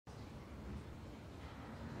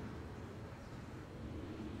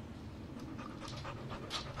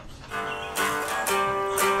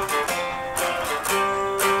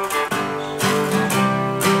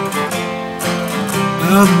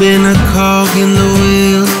I've been a cog in the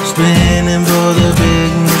wheel, spinning for the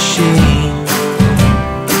big machine.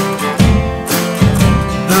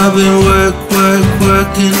 I've been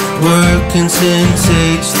working since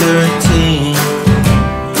age 13.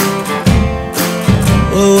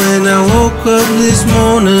 Well, when I woke up this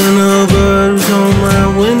morning, a bird was on my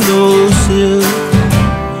windowsill.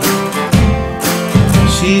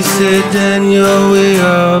 She said, Daniel, we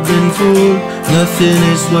all been fooled, nothing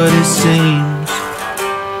is what it seems.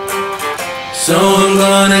 So I'm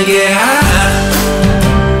gonna get high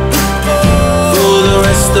for the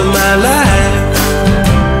rest of my life.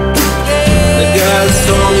 The guys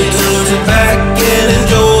told me to sit back and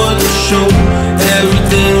enjoy the show.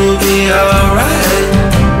 Everything will be alright.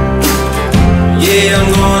 Yeah, I'm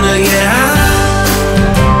gonna get high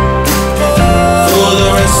for the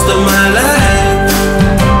rest of my life.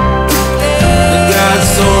 The guys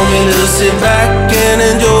told me to sit back and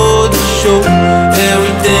enjoy the show.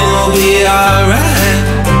 Everything will be alright.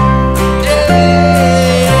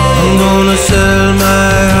 I'm gonna sell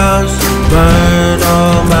my house, burn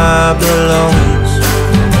all my belongings.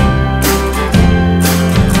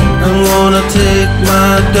 I'm gonna take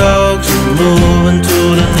my dogs and move into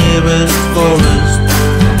the nearest forest.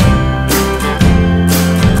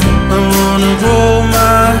 I'm gonna grow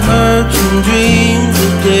my herbs and dream the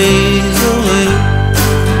days away.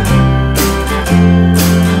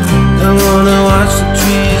 I'm gonna watch the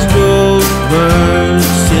trees grow, birds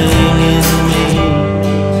singing to me,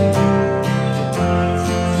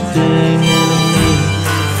 singing to me.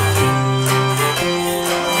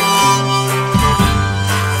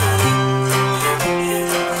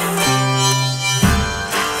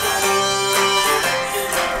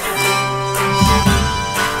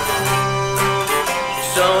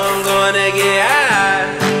 So I'm gonna get high.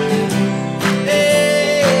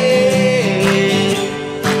 Hey.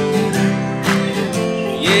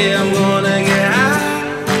 Yeah, I'm gonna get high.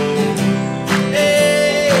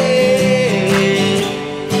 Hey.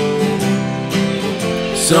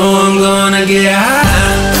 So I'm gonna get high.